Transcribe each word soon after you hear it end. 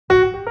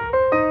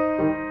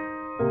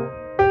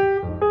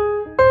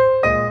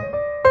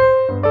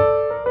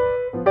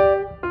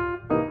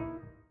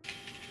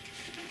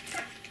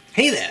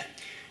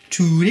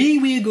Today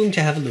we are going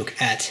to have a look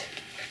at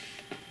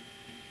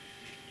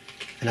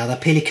another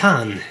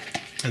Pelikan,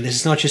 and this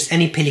is not just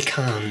any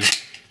Pelikan.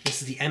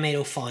 This is the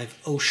M805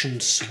 Ocean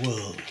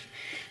Swirl,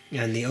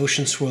 and the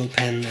Ocean Swirl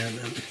pen.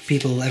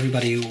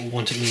 Everybody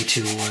wanted me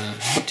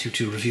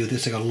to review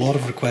this. I got a lot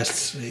of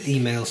requests,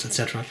 emails,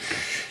 etc.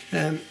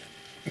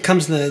 It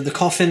comes the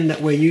coffin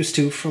that we're used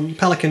to from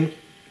Pelikan.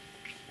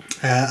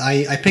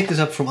 I picked this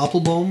up from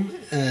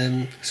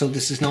Appelboom, so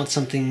this is not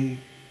something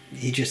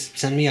he just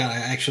sent me.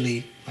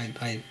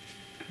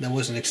 There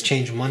was an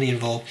exchange of money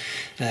involved,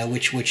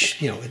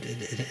 which you know,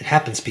 it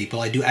happens,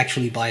 people. I do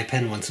actually buy a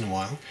pen once in a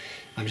while.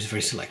 I'm just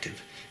very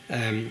selective.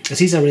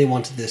 Aziza really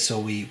wanted this, so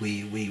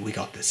we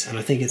got this, and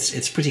I think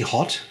it's pretty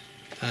hot.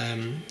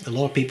 A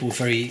lot of people are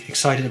very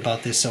excited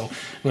about this, so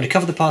I'm going to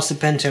cover the parts of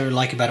the pen, tell you what I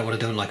like about it, what I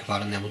don't like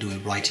about it, and then we'll do a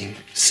writing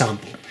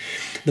sample.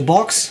 The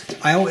box,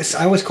 I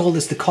always call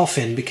this the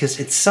coffin because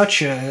it's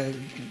such a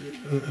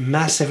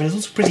massive, and it's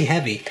also pretty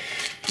heavy.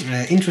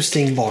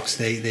 Interesting box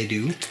they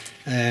do.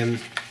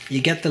 You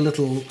get the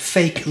little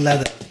fake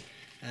leather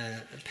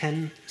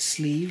pen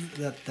sleeve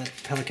that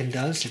Pelikan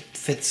does. It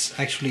fits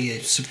actually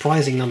a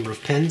surprising number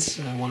of pens.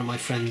 One of my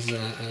friends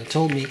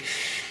told me,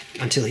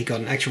 until he got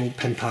an actual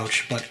pen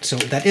pouch. But so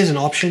that is an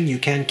option. You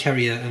can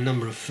carry a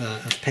number of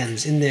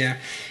pens in there.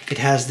 It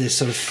has this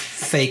sort of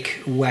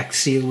fake wax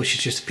seal, which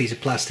is just a piece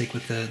of plastic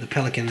with the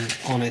Pelikan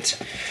on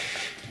it.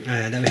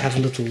 Then we have a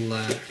little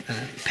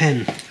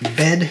pen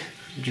bed.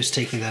 I'm just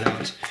taking that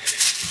out.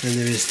 Then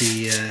there is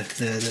the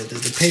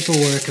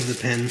paperwork of the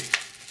pen.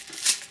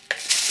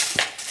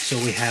 So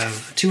we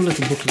have two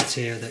little booklets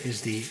here. There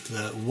is the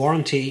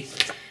warranty,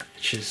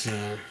 which is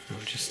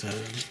just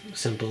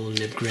simple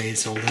nib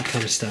grades, all that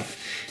kind of stuff.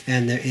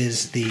 And there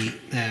is the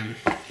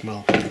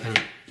well, I don't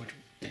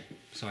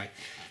know,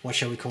 what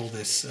shall we call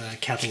this,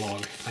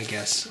 catalog, I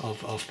guess,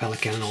 of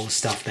Pelikan and all the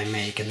stuff they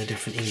make and the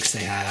different inks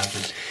they have.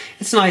 And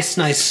it's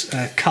nice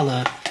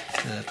color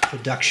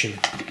production.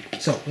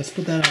 So let's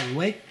put that out of the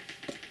way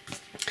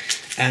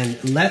and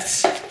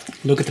let's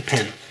look at the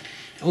pen.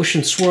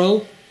 Ocean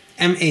Swirl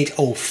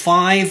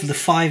M805. The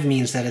 5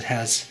 means that it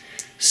has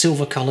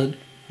silver colored,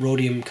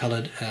 rhodium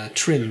colored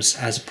trims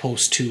as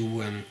opposed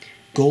to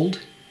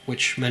gold,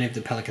 which many of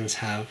the Pelikans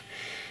have.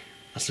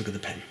 Let's look at the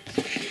pen.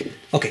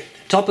 Okay,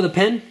 top of the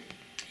pen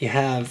you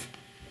have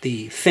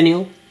the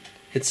finial.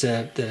 It's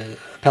the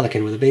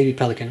Pelikan with a baby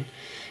Pelikan.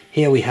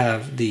 Here we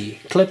have the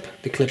clip.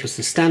 The clip is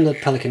the standard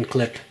Pelikan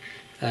clip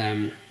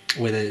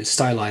with a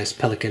stylized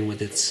Pelikan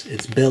with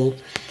its bill.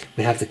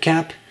 We have the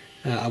cap.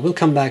 I will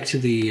come back to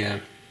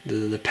the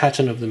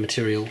pattern of the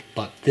material,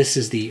 but this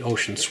is the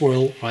Ocean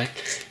Swirl, right?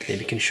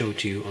 Maybe I can show it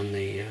to you on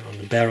the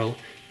barrel.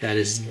 That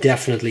is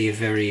definitely a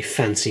very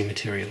fancy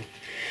material.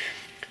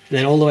 And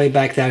then all the way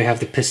back there we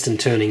have the piston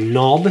turning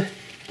knob.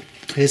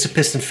 It is a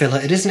piston filler.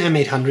 It is an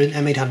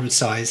M800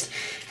 sized.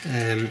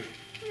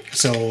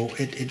 So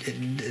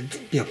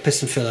you know,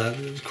 piston filler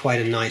is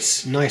quite a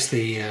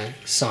nicely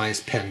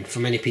sized pen. For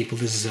many people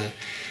this is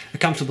a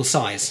comfortable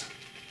size.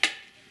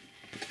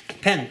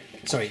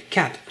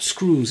 Cap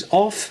screws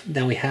off.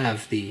 Then we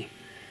have the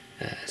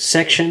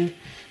section,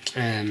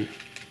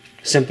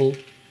 simple,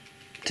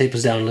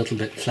 tapers down a little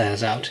bit,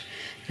 flares out,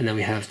 and then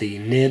we have the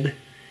nib.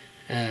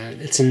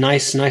 It's a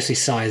nicely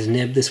sized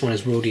nib. This one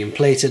is rhodium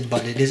plated,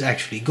 but it is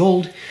actually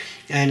gold,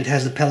 and it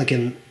has the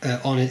Pelikan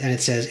on it, and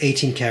it says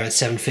 18 karat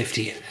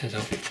 750,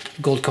 so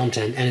gold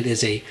content, and it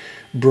is a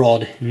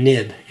broad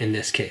nib in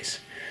this case.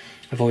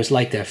 I've always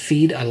liked their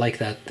feed. I like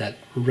that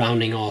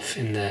rounding off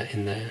in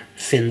the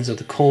fins of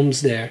the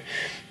combs there.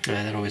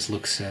 That always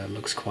looks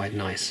quite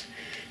nice.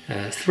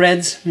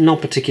 Threads not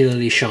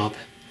particularly sharp,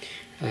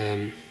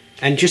 and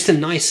just a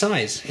nice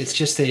size. It's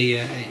just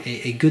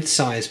a good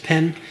size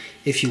pen.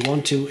 If you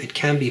want to, it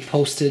can be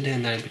posted,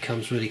 and then it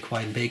becomes really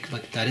quite big.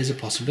 But that is a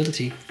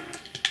possibility.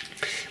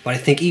 But I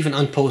think even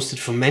unposted,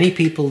 for many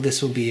people,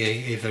 this will be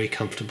a very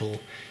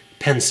comfortable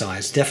pen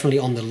size. Definitely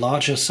on the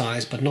larger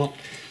size, but not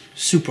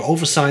super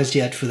oversized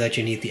yet. For that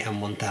you need the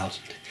M1000.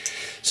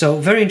 So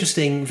very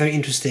interesting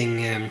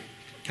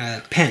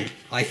pen,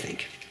 I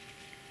think.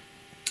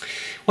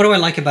 What do I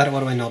like about it? What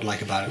do I not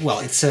like about it? Well,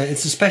 it's a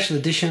special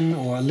edition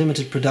or a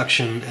limited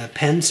production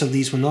pen, so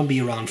these will not be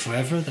around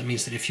forever. That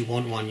means that if you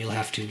want one, you'll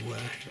have to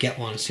get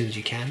one as soon as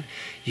you can.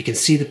 You can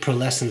see the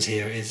pearlescence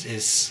here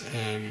is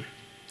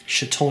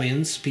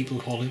chatoyance, people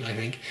call it, I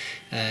think.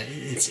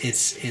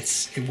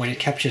 It's when it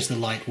captures the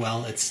light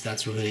well,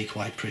 that's really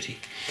quite pretty.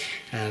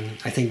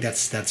 I think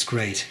that's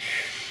great.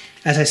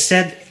 As I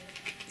said,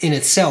 in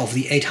itself,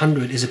 the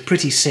 800 is a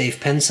pretty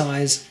safe pen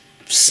size.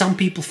 Some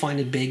people find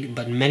it big,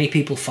 but many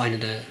people find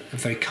it a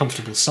very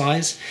comfortable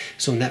size.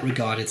 So in that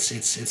regard,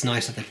 it's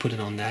nice that they put it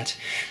on that.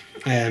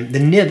 The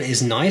nib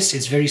is nice.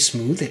 It's very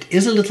smooth. It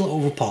is a little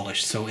over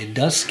polished, so it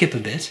does skip a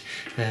bit,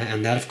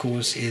 and that of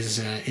course is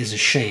a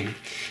shame.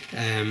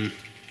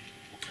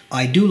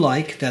 I do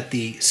like that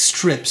the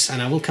strips,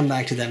 and I will come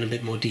back to that in a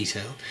bit more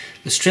detail,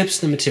 the strips,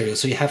 the material,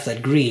 so you have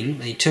that green,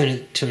 and you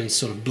turn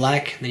sort of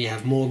black, then you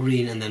have more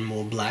green and then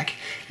more black.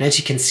 And as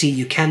you can see,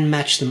 you can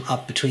match them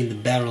up between the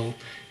barrel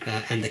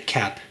and the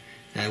cap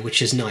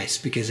which is nice,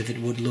 because if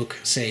it would look,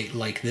 say,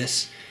 like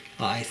this,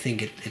 I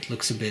think it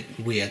looks a bit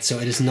weird. So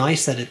it is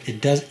nice that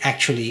it does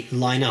actually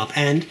line up,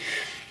 and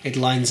it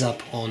lines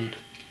up on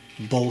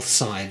both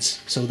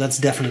sides. So that's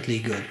definitely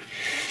good.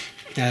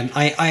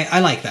 I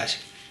like that.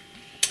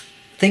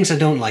 Things I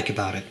don't like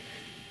about it.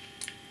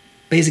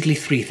 Basically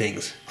 3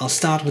 things. I'll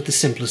start with the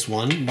simplest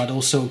one, but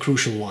also a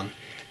crucial one.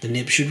 The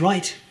nib should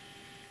write.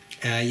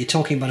 You're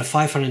talking about a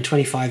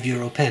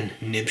 €525 pen.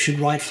 Nib should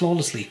write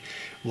flawlessly.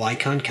 Why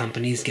can't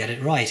companies get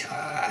it right?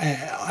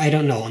 I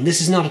don't know. And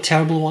this is not a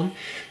terrible one.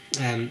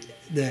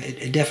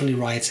 It definitely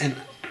writes, and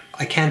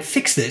I can't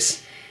fix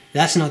this.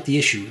 That's not the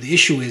issue. The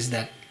issue is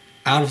that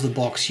out of the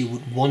box you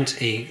would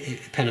want a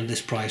pen of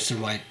this price to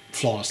write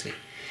flawlessly.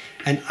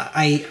 And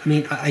I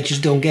mean, I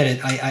just don't get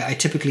it. I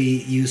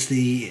typically use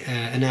the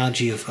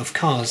analogy of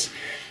cars.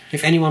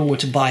 If anyone were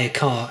to buy a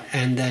car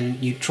and then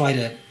you try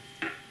to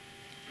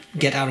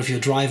get out of your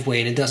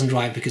driveway and it doesn't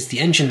drive because the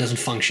engine doesn't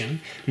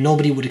function,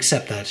 nobody would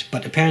accept that.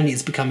 But apparently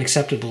it's become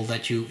acceptable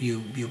that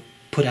you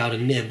put out a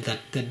nib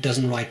that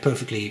doesn't write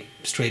perfectly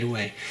straight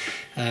away.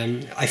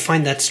 I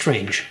find that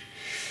strange.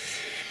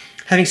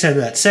 Having said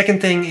that, second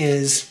thing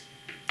is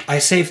I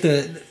saved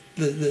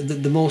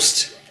the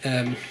most...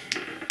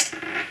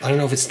 I don't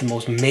know if it's the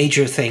most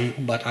major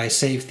thing, but I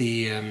saved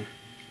the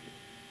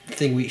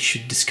thing we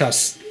should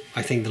discuss,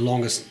 I think the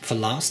longest, for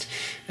last.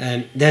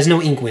 There's no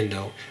ink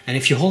window, and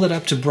if you hold it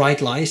up to bright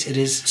light, it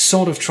is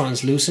sort of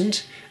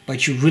translucent,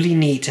 but you really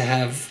need to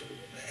have,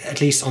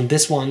 at least on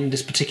this one,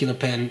 this particular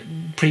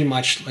pen, pretty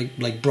much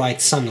like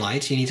bright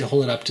sunlight. You need to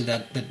hold it up to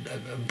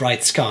that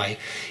bright sky.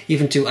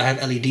 Even to, I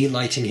have LED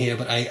lighting here,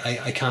 but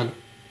I can't,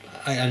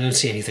 I don't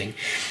see anything.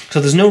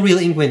 So there's no real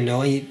ink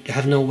window, and you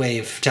have no way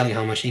of telling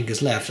how much ink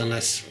is left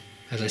unless,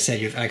 as I said,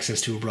 you have access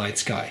to a bright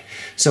sky.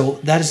 So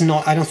that is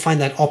not, I don't find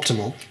that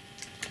optimal,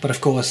 but of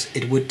course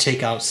it would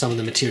take out some of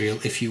the material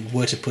if you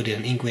were to put in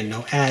an ink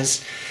window,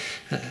 as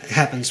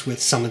happens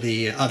with some of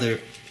the other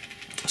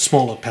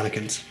smaller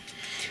Pelikans.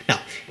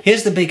 Now,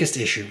 here's the biggest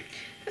issue.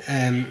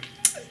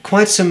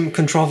 Quite some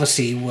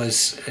controversy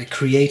was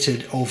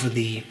created over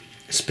the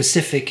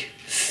specific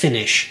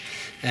finish.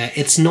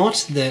 It's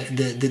not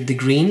the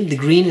green. The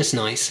green is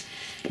nice,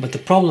 but the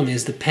problem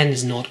is the pen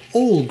is not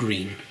all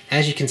green.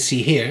 As you can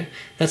see here,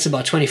 that's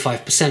about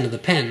 25% of the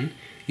pen.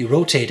 You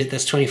rotate it,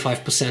 that's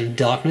 25%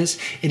 darkness.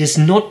 It is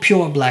not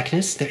pure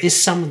blackness. There is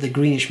some of the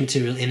greenish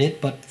material in it,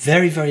 but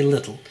very, very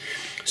little.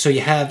 So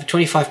you have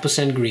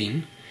 25%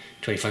 green,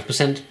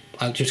 25%,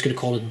 I'm just going to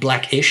call it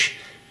blackish,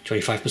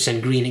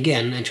 25% green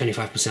again, and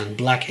 25%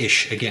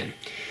 blackish again.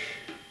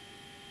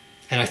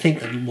 And I think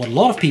that what a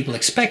lot of people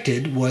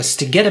expected was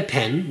to get a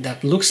pen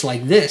that looks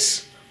like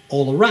this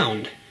all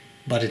around,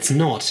 but it's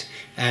not.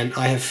 And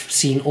I have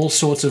seen all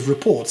sorts of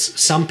reports.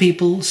 Some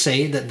people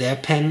say that their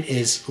pen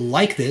is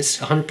like this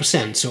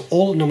 100%,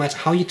 so no matter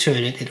how you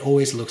turn it, it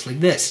always looks like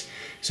this.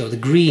 So the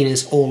green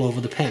is all over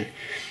the pen.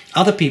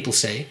 Other people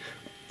say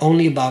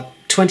only about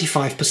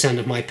 25%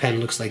 of my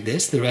pen looks like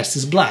this, the rest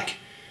is black.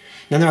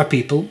 Then there are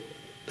people,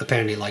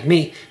 apparently like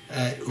me,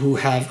 who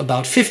have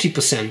about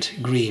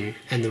 50% green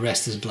and the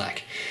rest is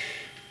black.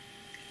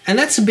 And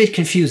that's a bit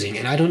confusing,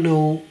 and I don't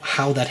know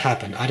how that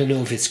happened. I don't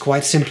know if it's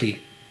quite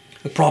simply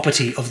a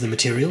property of the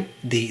material,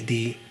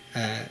 the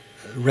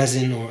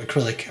resin or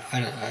acrylic.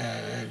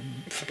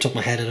 From the top of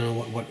my head, I don't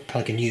know what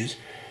Pelikan use.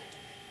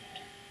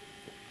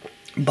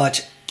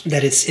 But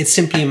that it's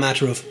simply a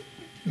matter of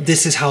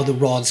this is how the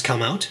rods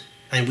come out,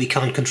 and we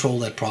can't control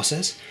that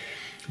process.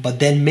 But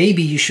then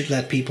maybe you should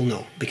let people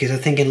know, because I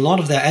think in a lot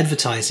of their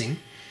advertising,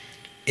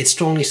 it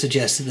strongly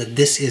suggested that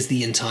this is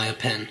the entire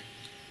pen,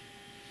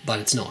 but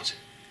it's not.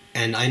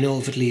 And I know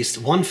of at least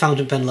one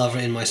fountain pen lover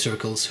in my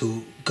circles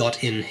who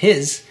got in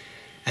his,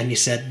 and he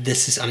said,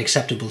 this is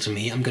unacceptable to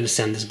me, I'm going to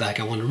send this back,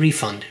 I want a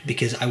refund,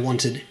 because I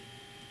wanted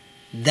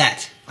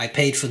that. I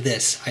paid for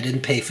this, I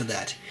didn't pay for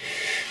that.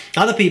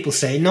 Other people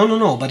say,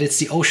 no, but it's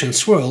the ocean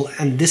swirl,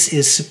 and this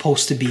is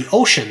supposed to be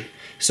ocean.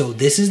 So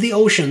this is the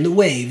ocean, the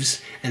waves,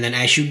 and then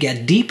as you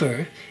get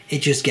deeper,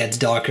 it just gets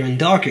darker and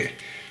darker.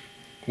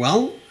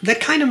 Well,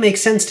 that kind of makes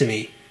sense to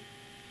me.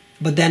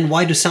 But then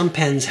why do some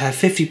pens have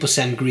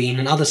 50% green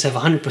and others have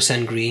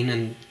 100% green,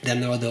 and then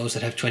there are those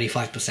that have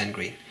 25%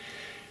 green?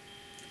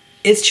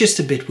 It's just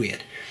a bit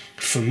weird.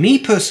 For me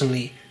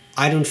personally,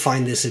 I don't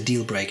find this a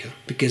deal breaker,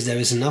 because there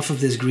is enough of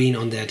this green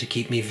on there to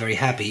keep me very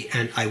happy,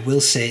 and I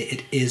will say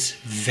it is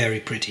very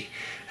pretty.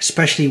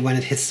 Especially when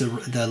it hits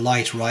the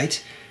light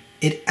right.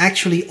 It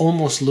actually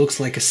almost looks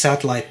like a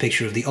satellite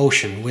picture of the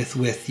ocean,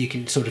 with you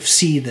can sort of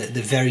see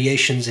the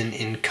variations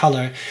in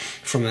color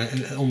from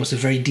almost a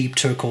very deep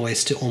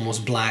turquoise to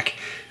almost black,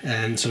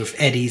 and sort of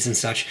eddies and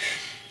such.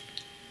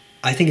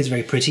 I think it's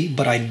very pretty,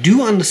 but I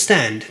do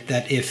understand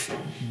that if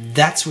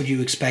that's what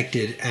you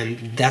expected and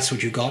that's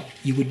what you got,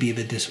 you would be a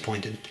bit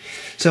disappointed.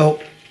 So,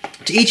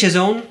 to each his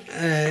own.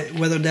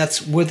 Whether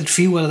that's worth it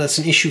for you, whether that's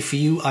an issue for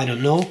you, I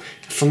don't know.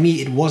 For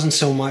me, it wasn't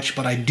so much,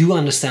 but I do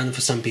understand that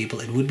for some people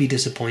it would be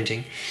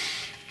disappointing.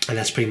 And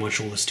that's pretty much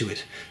all there is to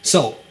it.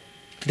 So,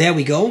 there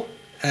we go.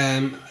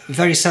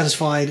 Very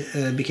satisfied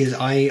because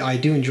I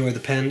do enjoy the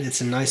pen.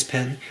 It's a nice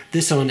pen.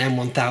 This on an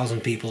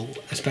M1000, people,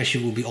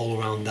 especially, will be all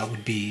around. That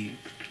would be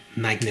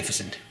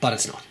magnificent, but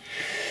it's not.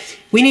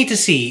 We need to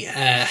see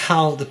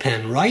how the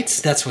pen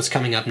writes. That's what's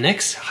coming up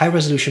next. High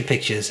resolution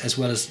pictures as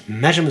well as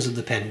measurements of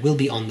the pen will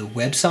be on the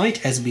website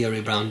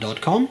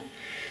sbrebrown.com.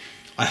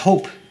 I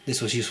hope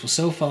this was useful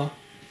so far,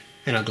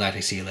 and I'll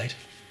gladly see you later.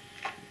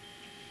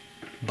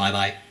 Bye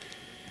bye.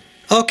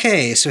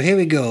 Okay, so here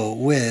we go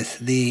with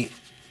the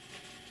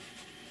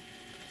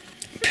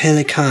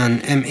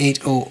Pelikan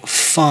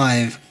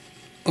M805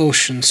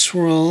 Ocean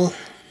Swirl.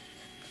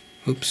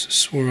 Oops,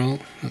 Swirl,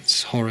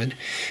 that's horrid.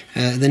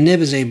 The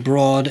nib is a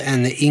broad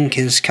and the ink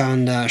is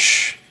Caran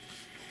d'Ache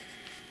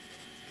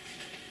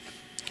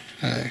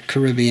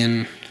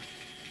Caribbean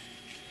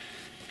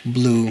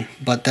blue,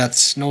 but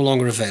that's no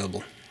longer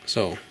available,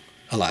 so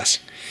alas.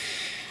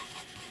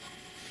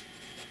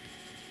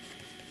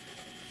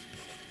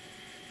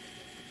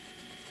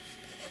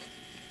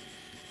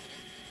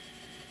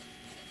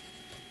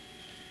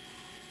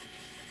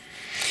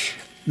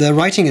 The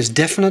writing is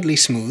definitely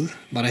smooth,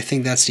 but I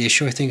think that's the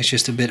issue. I think it's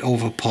just a bit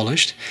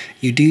over-polished.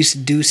 You do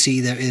see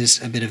there is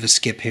a bit of a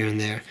skip here and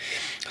there.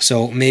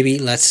 So maybe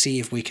let's see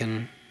if we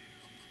can...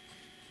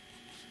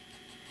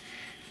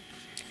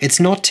 It's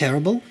not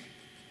terrible,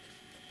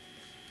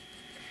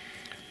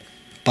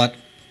 but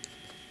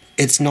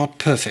it's not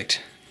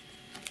perfect.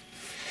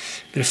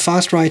 Bit of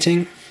fast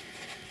writing.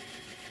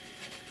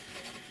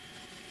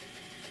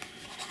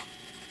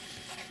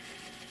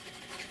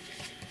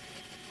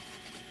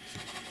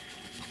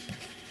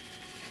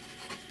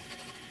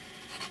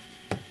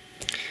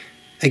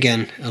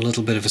 Again, a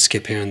little bit of a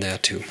skip here and there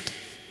too.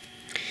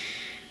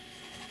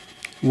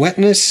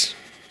 Wetness.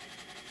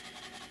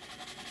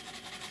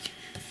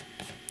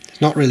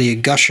 It's not really a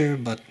gusher,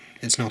 but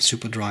it's not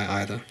super dry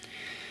either.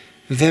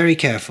 Very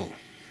careful.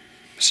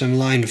 Some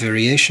line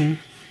variation.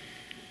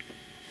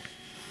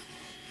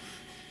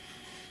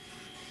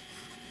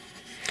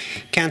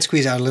 Can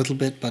squeeze out a little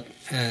bit, but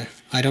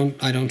I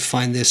don't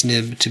find this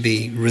nib to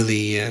be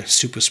really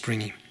super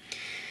springy.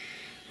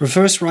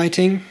 Reverse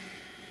writing.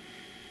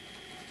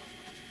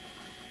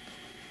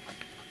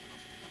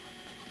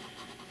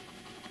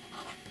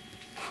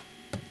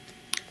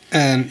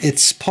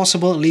 It's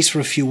possible, at least for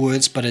a few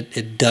words, but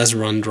it does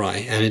run dry,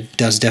 and it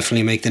does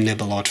definitely make the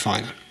nib a lot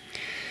finer.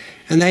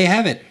 And there you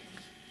have it.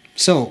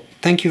 So,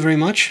 thank you very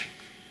much.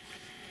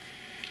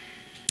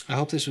 I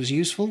hope this was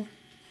useful.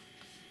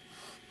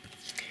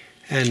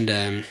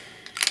 And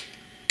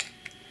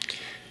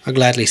I'll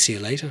gladly see you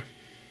later.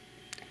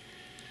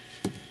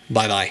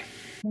 Bye-bye.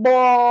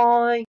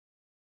 Bye.